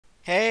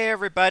Hey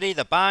everybody,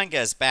 the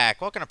Banga's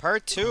back. Welcome to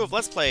part 2 of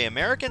Let's Play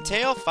American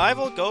Tail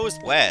Fievel Goes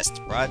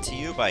West, brought to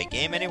you by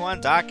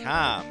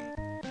GameAnyone.com.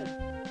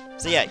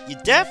 So yeah, you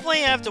definitely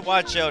have to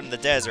watch out in the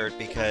desert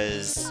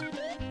because,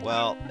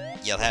 well,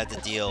 you'll have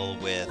to deal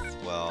with,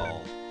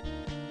 well,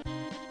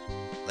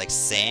 like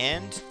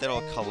sand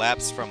that'll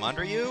collapse from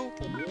under you.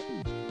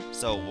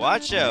 So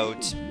watch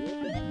out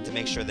to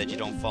make sure that you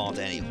don't fall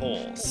into any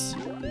holes.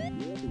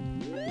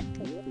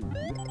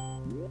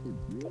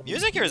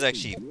 Music here is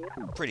actually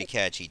pretty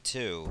catchy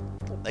too.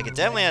 Like, it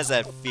definitely has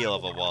that feel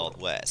of a Wild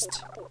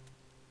West.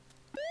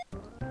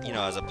 You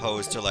know, as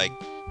opposed to like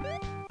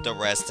the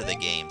rest of the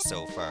game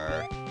so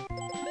far.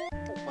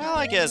 Well,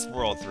 I guess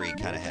World 3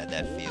 kind of had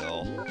that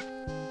feel.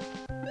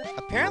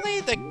 Apparently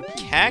the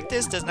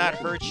cactus does not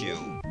hurt you.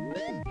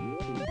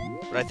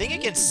 But I think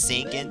it can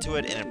sink into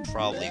it, and it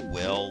probably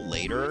will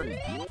later.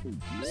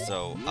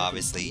 So,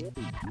 obviously,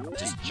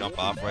 just jump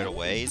off right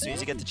away as soon as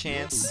you get the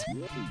chance.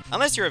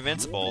 Unless you're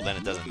invincible, then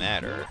it doesn't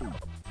matter.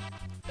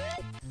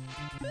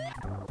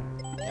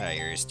 Get out of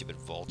here, you stupid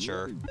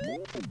vulture.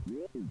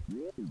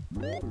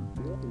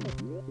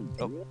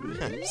 Oh,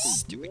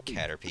 stupid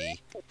Caterpie.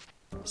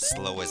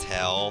 Slow as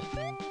hell.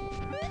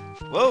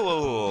 Whoa,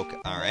 whoa,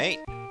 whoa. Alright.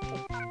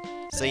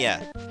 So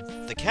yeah,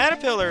 the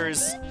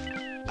caterpillars,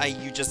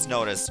 you just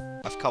noticed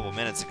a couple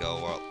minutes ago,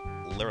 or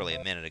literally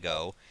a minute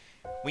ago,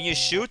 when you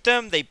shoot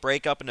them, they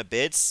break up into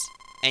bits,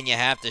 and you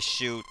have to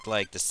shoot,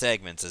 like, the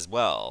segments as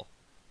well.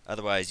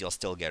 Otherwise, you'll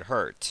still get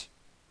hurt.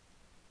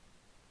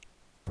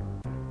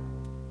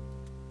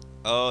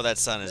 Oh, that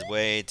sun is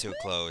way too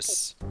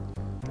close.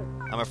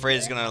 I'm afraid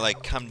it's gonna,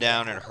 like, come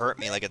down and hurt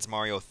me like it's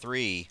Mario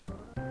 3.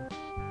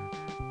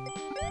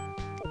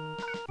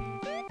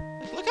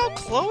 Look how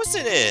close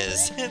it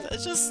is!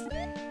 It just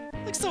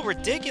looks so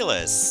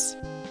ridiculous.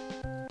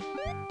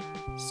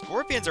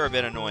 Scorpions are a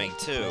bit annoying,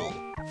 too.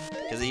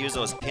 Because they use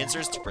those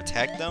pincers to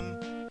protect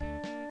them.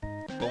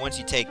 But once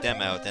you take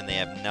them out, then they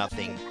have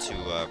nothing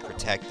to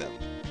protect them.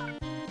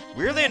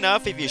 Weirdly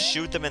enough, if you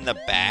shoot them in the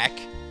back,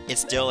 it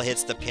still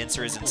hits the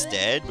pincers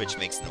instead, which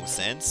makes no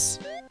sense.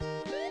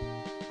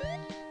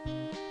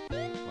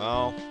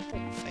 Well,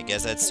 I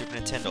guess that's Super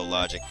Nintendo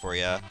logic for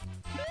ya.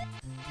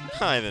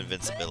 I have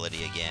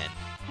invincibility again.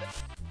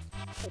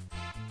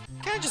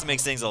 Kinda just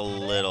makes things a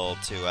little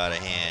too out of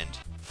hand.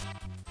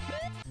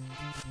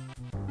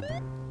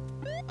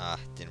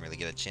 Didn't really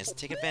get a chance to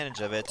take advantage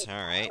of it.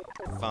 Alright,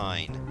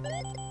 fine.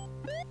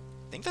 I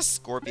think the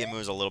scorpion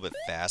moves a little bit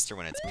faster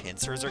when its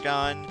pincers are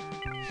gone.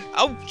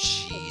 Oh,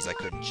 jeez, I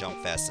couldn't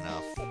jump fast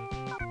enough.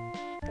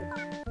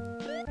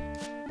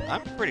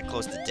 I'm pretty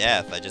close to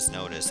death, I just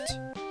noticed.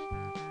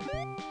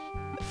 Hope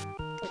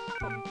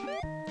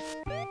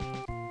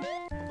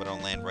I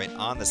don't land right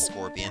on the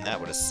scorpion, that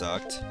would have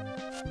sucked.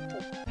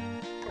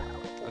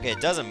 Okay,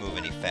 it doesn't move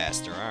any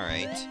faster,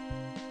 alright.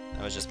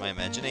 That was just my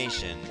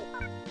imagination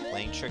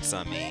playing tricks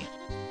on me.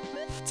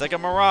 It's like a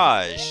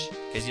mirage,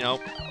 because, you know,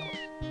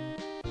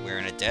 we're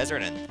in a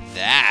desert and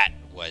that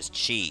was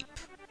cheap.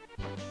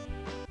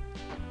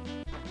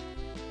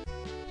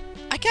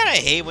 I kinda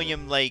hate when you,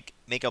 like,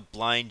 make a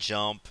blind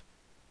jump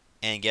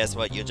and guess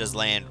what, you just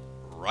land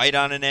right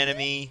on an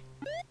enemy.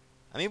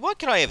 I mean, what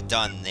could I have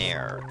done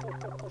there?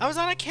 I was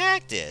on a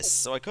cactus,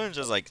 so I couldn't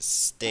just, like,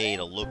 stay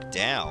to look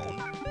down.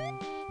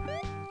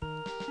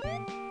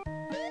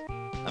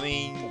 I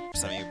mean,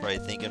 some of you are probably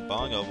thinking,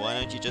 Bongo, why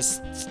don't you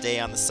just stay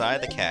on the side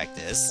of the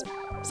cactus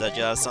so that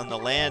you have something to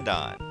land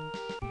on?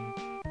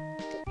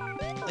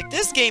 Like,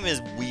 this game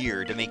is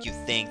weird to make you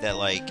think that,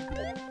 like,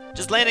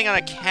 just landing on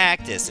a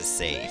cactus is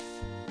safe.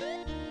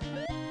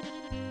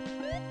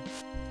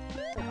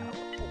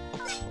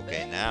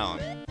 Okay, now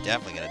I'm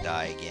definitely gonna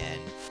die again.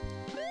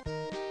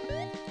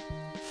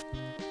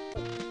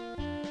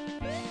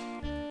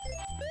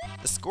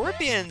 The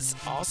scorpions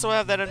also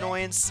have that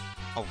annoyance.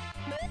 Oh,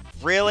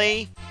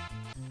 really?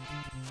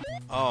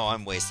 Oh,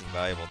 I'm wasting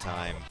valuable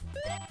time.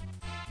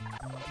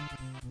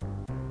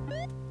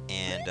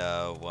 And,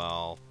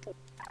 well,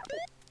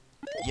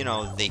 you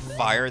know, they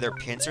fire their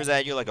pincers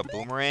at you like a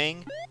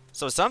boomerang.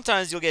 So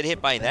sometimes you'll get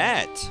hit by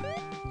that.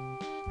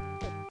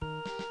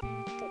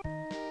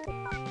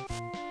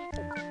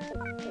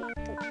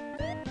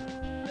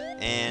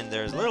 And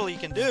there's little you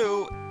can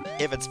do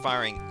if it's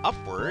firing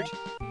upward.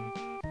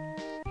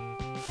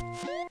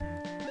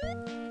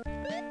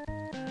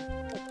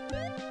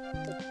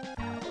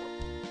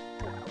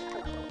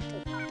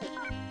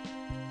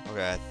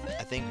 Okay,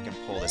 I think we can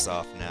pull this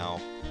off now.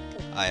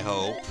 I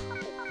hope.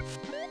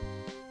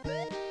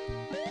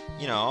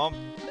 You know,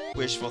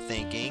 wishful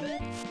thinking.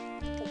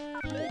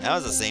 That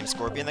was the same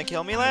scorpion that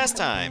killed me last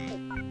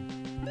time.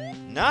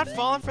 Not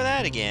falling for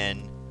that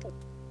again.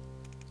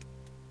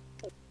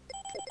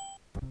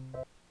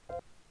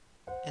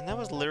 And that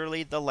was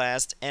literally the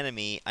last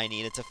enemy I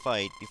needed to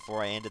fight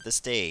before I ended the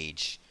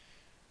stage.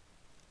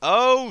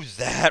 Oh,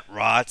 that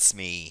rots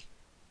me.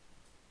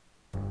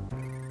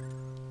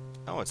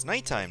 Oh, it's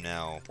nighttime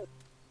now.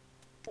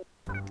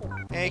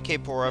 Hey,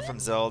 Kapora from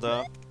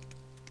Zelda.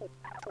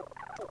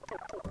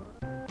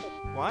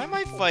 Why am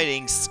I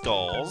fighting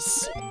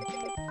skulls?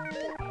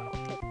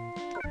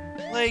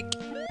 Like,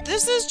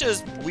 this is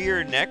just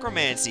weird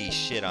necromancy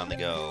shit on the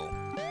go.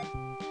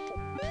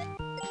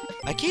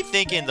 I keep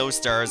thinking those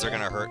stars are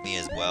gonna hurt me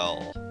as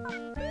well.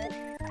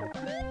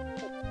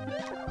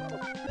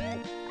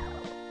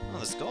 Oh,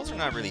 the skulls are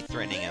not really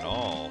threatening at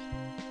all.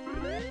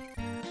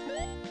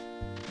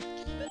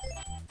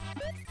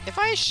 If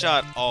I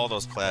shot all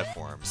those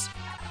platforms,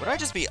 would I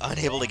just be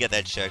unable to get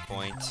that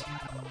checkpoint?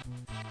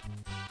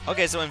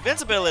 Okay, so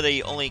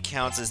invincibility only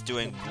counts as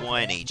doing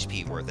 1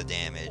 HP worth of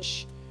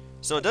damage.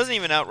 So it doesn't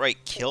even outright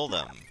kill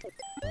them.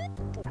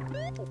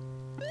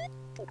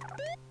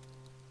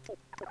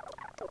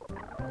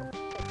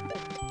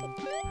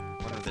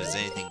 Wonder if there's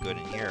anything good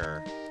in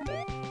here.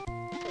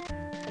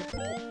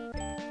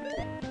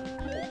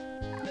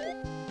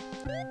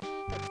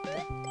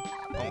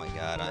 Oh my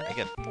god, I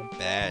get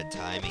bad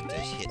timing to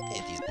hit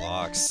these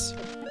blocks.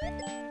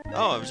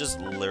 Oh, it was just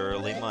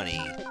literally money.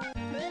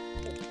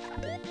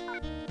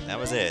 That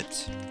was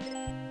it.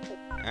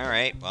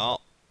 Alright,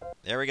 well,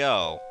 there we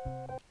go.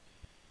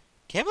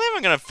 Can't believe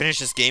I'm gonna finish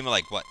this game in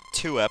like, what,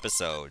 2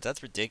 episodes?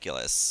 That's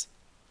ridiculous.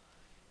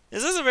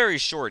 This is a very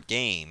short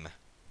game.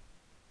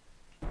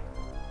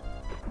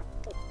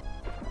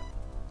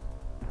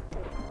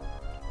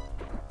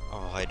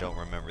 Oh, I don't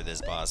remember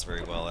this boss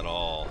very well at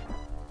all.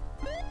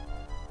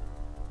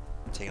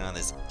 Taking on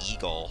this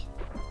eagle.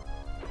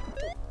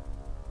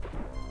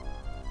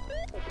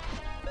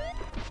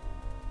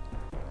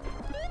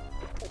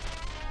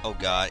 Oh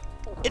god.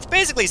 It's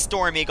basically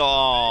Storm Eagle.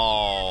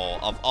 Oh,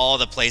 of all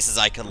the places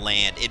I could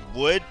land, it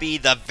would be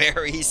the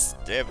very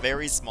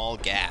small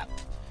gap.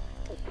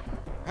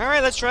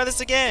 Alright, let's try this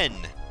again.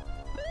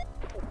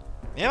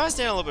 Maybe I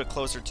stand a little bit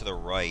closer to the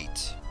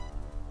right.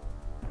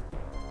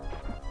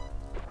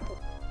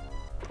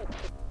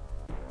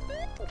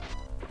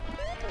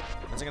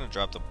 When's it gonna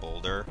drop the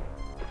boulder?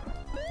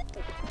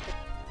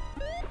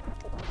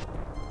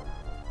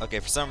 Okay,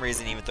 for some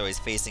reason, even though he's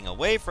facing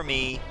away from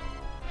me,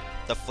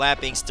 the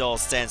flapping still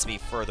sends me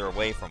further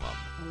away from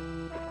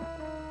him.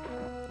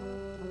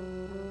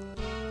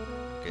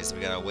 Okay, so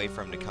we gotta wait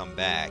for him to come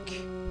back.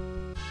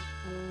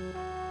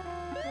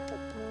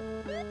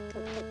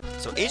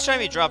 So each time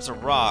he drops a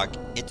rock,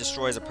 it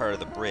destroys a part of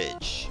the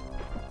bridge.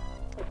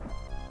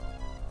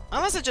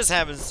 Unless it just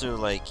happens to,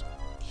 like,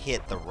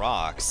 hit the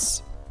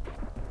rocks.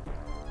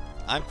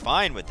 I'm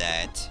fine with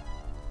that,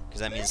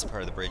 because that means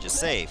part of the bridge is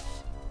safe.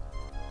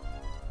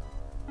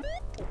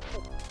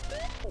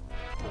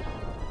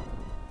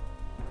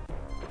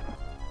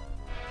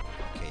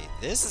 Okay,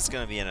 this is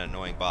going to be an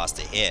annoying boss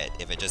to hit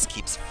if it just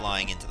keeps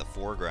flying into the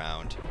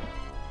foreground.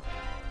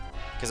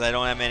 Because I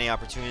don't have many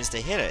opportunities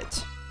to hit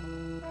it.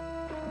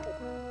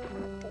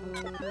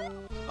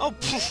 Oh,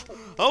 poof.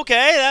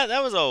 Okay,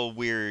 that was a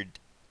weird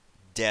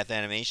death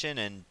animation,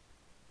 and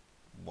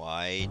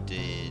why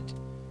did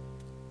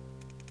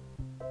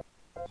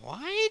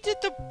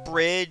the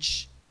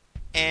bridge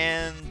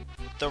and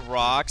the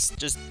rocks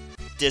just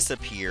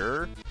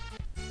disappear?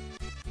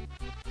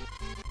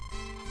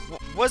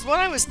 Was what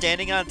I was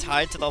standing on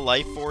tied to the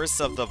life force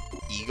of the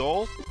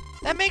eagle?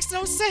 That makes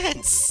no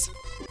sense!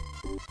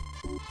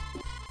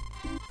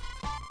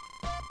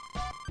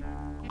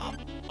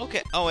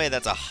 Okay, oh wait,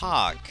 that's a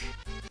hawk.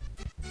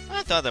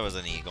 I thought that was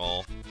an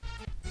eagle.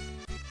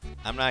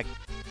 I'm not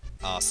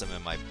awesome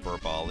in my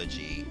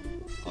burbology.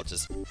 I'll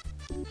just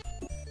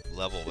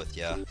level with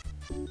ya.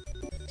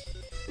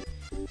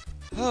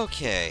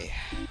 Okay.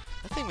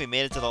 I think we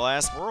made it to the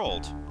last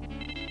world.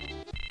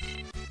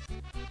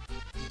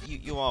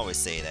 You always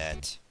say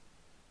that.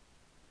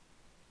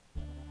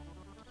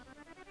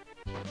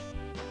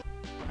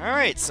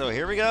 Alright, so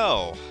here we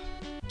go.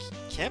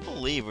 Can't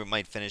believe we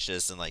might finish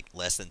this in like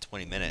less than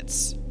 20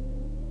 minutes.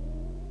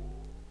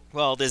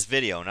 Well, this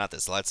video, not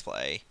this Let's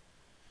Play.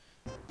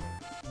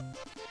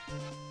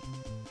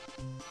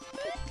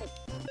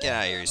 Get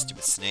out of here, you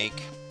stupid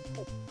snake.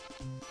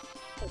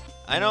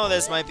 I know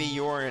this might be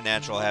your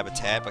natural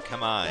habitat, but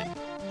come on.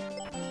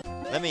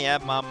 Let me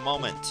have my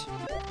moment.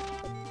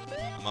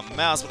 I'm a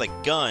mouse with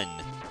a gun.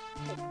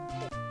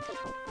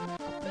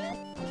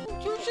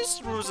 You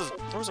just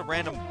throws a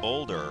random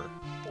boulder.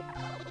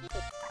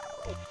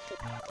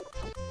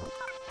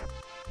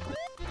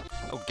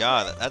 Oh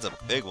god, that's a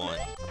big one.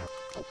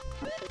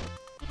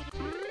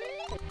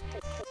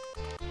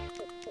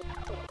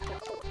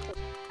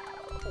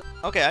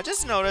 Okay, I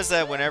just noticed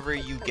that whenever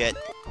you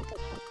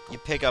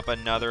pick up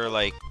another,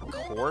 like,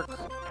 cork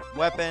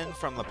weapon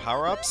from the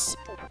power-ups,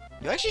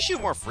 you actually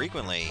shoot more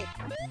frequently.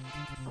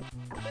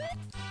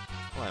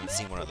 Oh, I haven't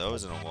seen one of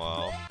those in a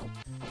while.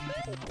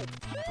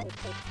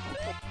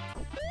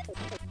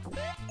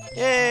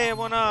 Yay,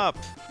 1-up!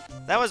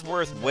 That was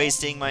worth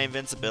wasting my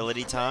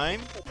invincibility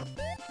time.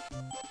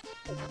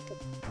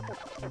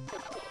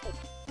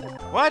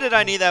 Why did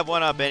I need that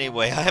 1-up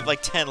anyway? I have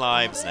like 10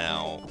 lives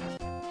now.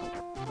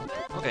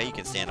 Okay, you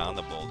can stand on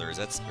the boulders.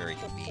 That's very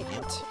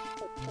convenient.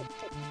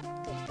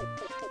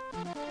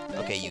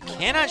 Okay, you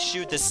cannot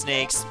shoot the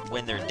snakes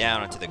when they're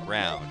down onto the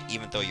ground,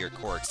 even though your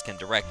corks can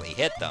directly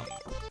hit them.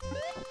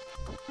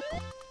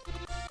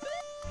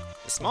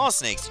 The small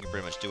snakes, you can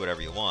pretty much do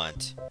whatever you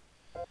want.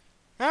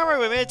 Alright,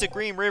 we made it to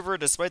Green River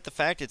despite the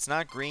fact it's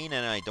not green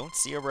and I don't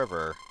see a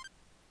river.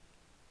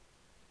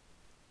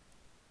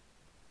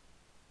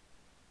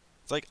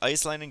 It's like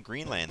Iceland and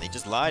Greenland. They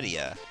just lie to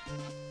you.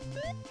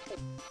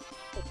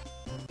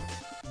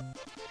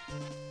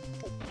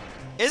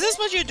 Is this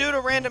what you do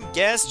to random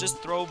guests?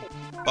 Just throw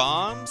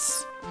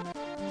bombs?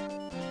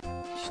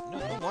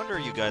 No wonder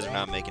you guys are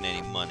not making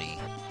any money.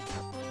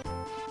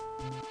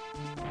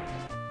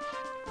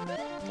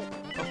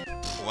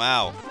 Oh,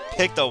 wow.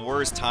 Pick the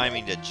worst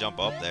timing to jump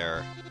up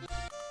there.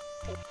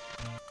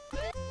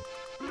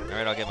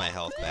 Alright, I'll get my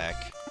health back.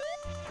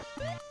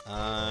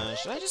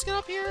 Should I just get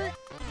up here?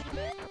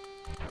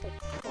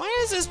 Why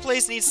does this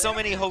place need so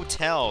many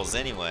hotels,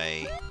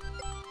 anyway?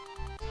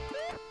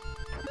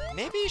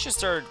 Maybe you should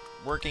start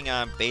working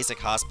on basic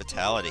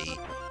hospitality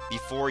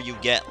before you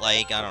get,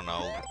 like, I don't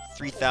know,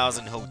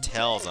 3,000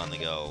 hotels on the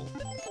go.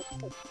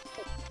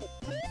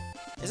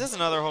 Is this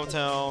another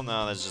hotel?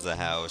 No, that's just a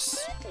house.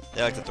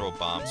 They like to throw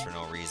bombs for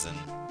no reason.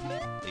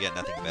 They got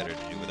nothing better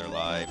to do with their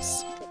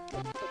lives.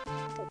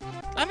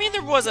 I mean,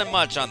 there wasn't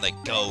much on the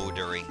go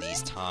during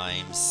these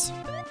times.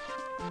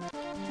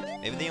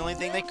 Maybe the only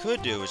thing they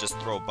could do was just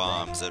throw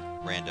bombs at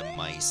random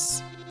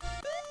mice.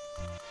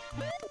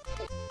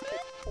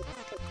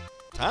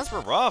 Times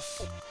were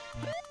rough.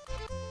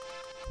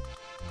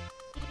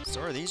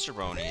 So are these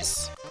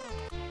jabronis.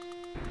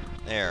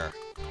 There.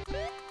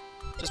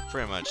 Just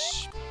pretty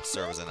much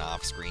serve as an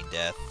off-screen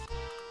death.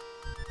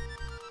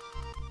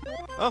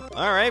 Oh,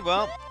 alright,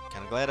 well,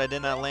 kinda glad I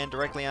did not land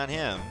directly on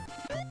him.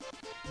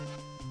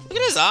 Look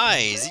at his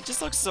eyes! He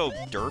just looks so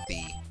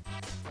derpy.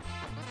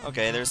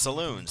 Okay, there's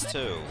saloons,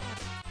 too.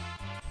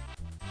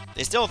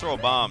 They still throw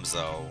bombs,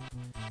 though.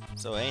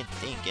 So I ain't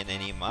getting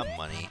any of my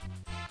money.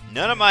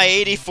 None of my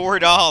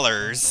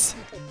 $84!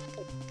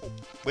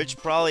 Which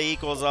probably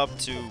equals up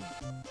to...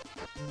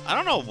 I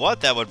don't know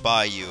what that would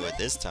buy you at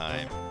this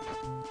time.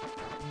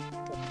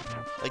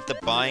 Like, the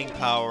buying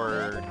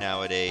power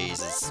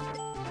nowadays is...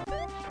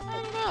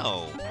 I don't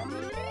know.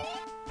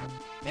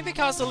 Maybe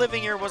cost of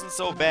living here wasn't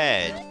so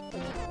bad.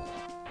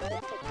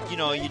 You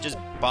know, you just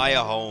buy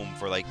a home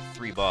for like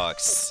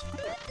 $3.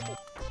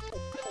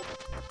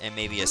 And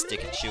maybe a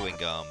stick of chewing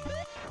gum.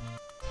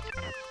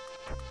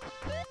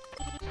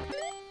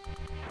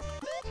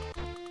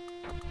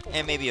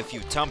 And maybe a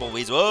few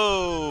tumbleweeds.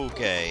 Whoa,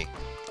 okay.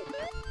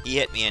 He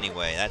hit me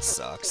anyway. That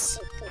sucks.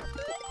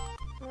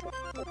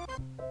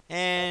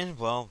 And,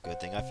 well, good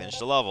thing I finished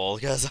the level,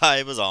 because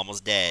I was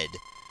almost dead.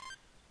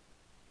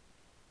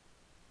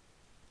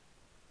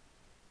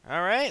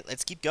 Alright,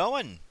 let's keep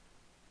going.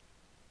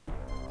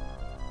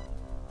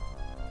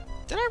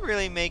 Did I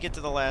really make it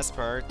to the last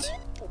part?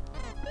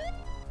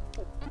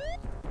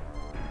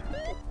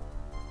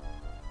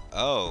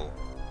 Oh.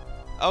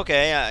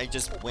 Okay, I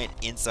just went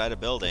inside a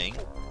building.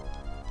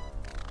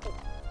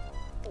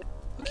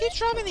 Who keeps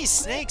dropping these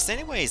snakes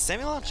anyways?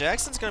 Samuel L.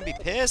 Jackson's gonna be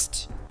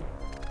pissed.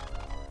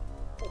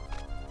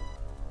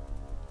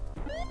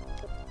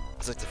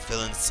 It's like the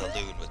villain's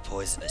saloon with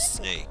poisonous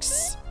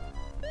snakes.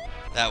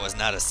 That was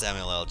not a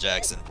Samuel L.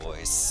 Jackson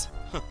voice.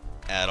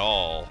 At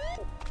all.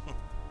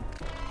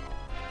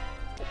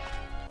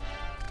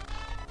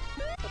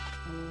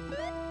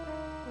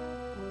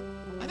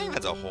 I think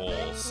that's a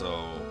hole,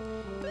 so...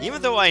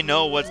 Even though I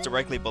know what's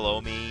directly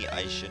below me,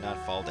 I should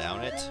not fall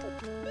down it.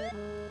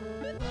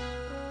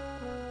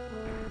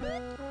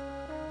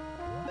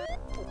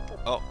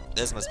 Oh,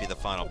 this must be the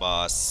final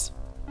boss.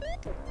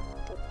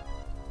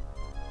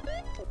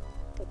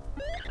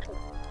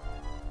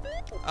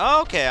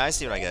 Okay, I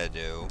see what I gotta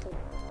do.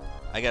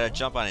 I gotta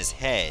jump on his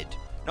head.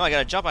 No, I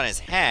gotta jump on his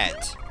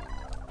hat.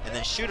 And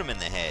then shoot him in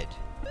the head.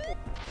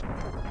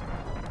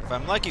 If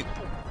I'm lucky...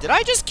 Did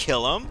I just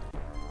kill him?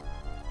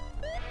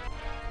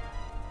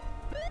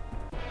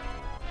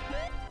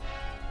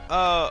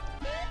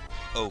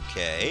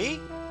 Okay.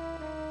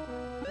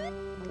 Wait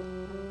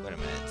a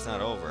minute, it's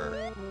not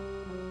over.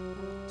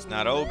 It's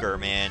not ogre,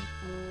 man.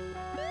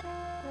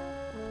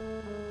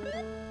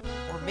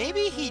 Or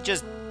maybe he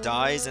just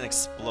dies and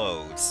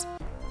explodes.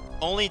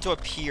 Only to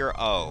appear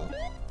O.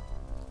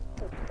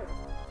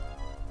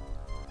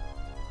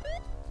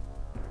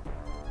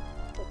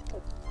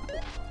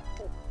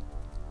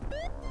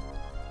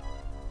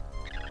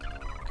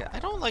 Okay, I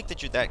don't like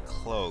that you're that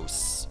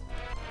close.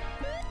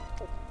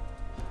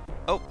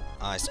 Oh,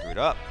 I screwed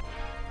up.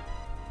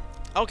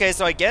 Okay,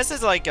 so I guess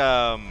it's like,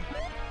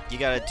 you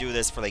gotta do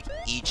this for, like,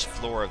 each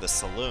floor of the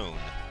saloon.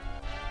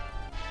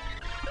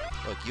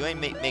 Look, you ain't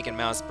making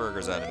mouse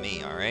burgers out of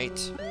me,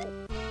 alright?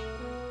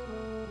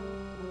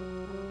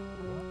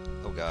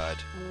 Oh, God.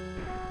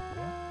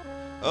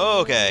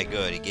 Okay,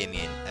 good. He gave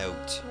me an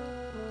out.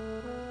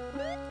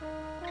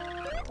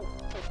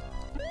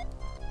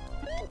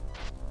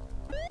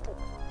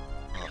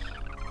 Oh,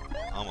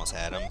 almost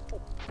had him.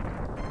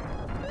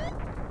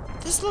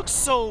 This looks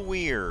so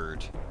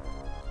weird.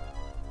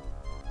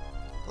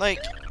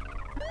 Like,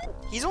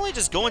 he's only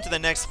just going to the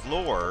next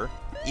floor,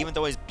 even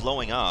though he's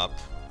blowing up.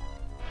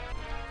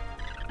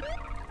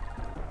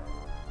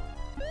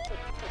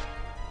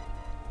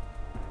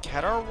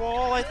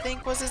 Catarwhal, I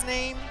think was his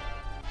name.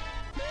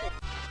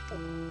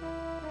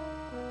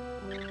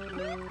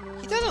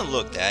 He doesn't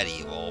look that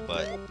evil,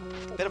 but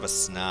a bit of a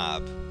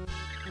snob.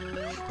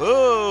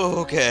 Oh,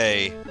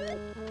 okay.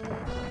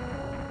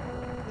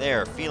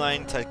 There,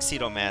 feline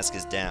tuxedo mask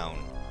is down.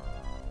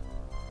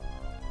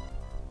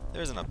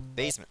 There isn't a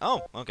basement.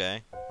 Oh,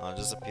 okay. I'll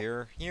just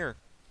appear here.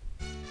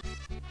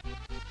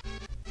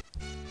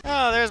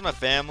 Oh, there's my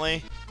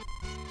family.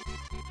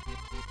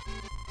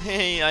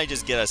 Hey, I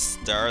just get a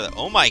star.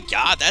 Oh my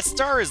god, that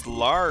star is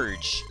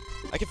large.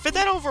 I can fit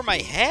that over my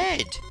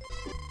head.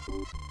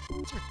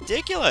 It's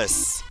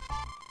ridiculous.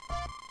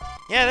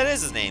 Yeah, that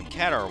is his name,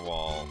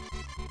 Catarwhal.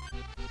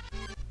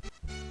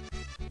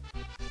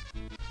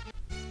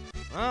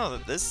 Oh,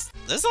 this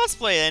Let's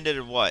Play ended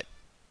in what?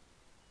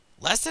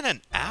 Less than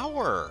an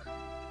hour.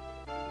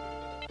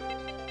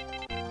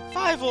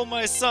 Fievel,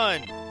 my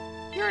son,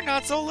 you're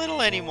not so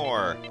little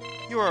anymore.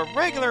 You're a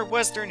regular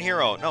Western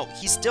hero. No,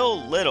 he's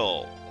still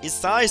little. His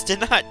size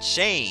did not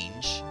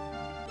change.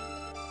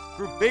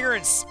 Grew bigger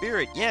in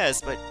spirit,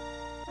 yes, but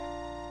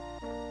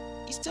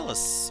he's still a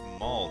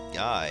small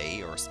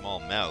guy, or a small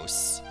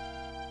mouse.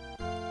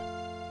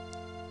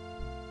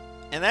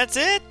 And that's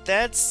it.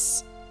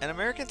 That's An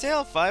American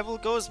Tail.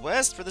 Fievel Goes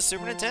West for the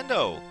Super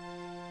Nintendo.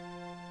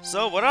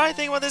 So, what do I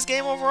think about this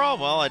game overall?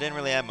 Well, I didn't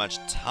really have much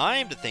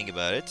time to think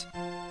about it.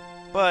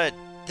 But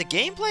the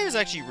gameplay was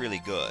actually really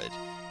good.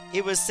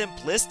 It was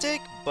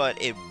simplistic,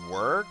 but it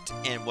worked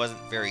and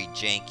wasn't very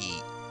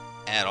janky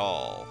at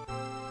all.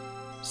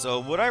 So,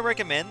 would I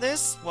recommend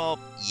this? Well,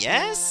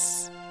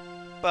 yes,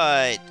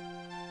 but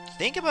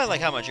think about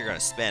like how much you're going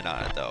to spend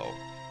on it, though.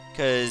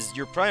 Because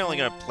you're probably only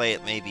going to play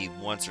it maybe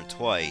once or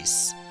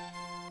twice,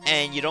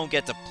 and you don't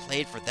get to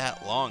play it for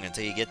that long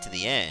until you get to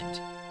the end.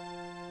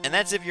 And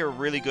that's if you're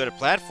really good at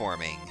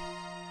platforming.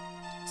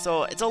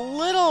 So it's a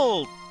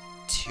little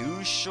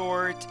too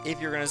short if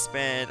you're going to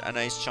spend a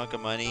nice chunk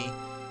of money.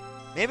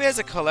 Maybe as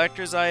a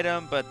collector's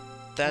item, but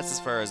that's as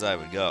far as I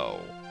would go.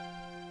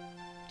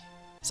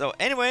 So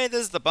anyway,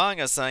 this is the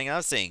Bonga signing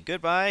off, saying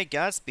goodbye,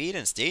 Godspeed,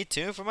 and stay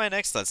tuned for my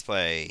next Let's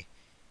Play.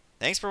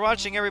 Thanks for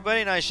watching,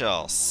 everybody, and I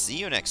shall see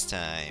you next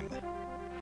time.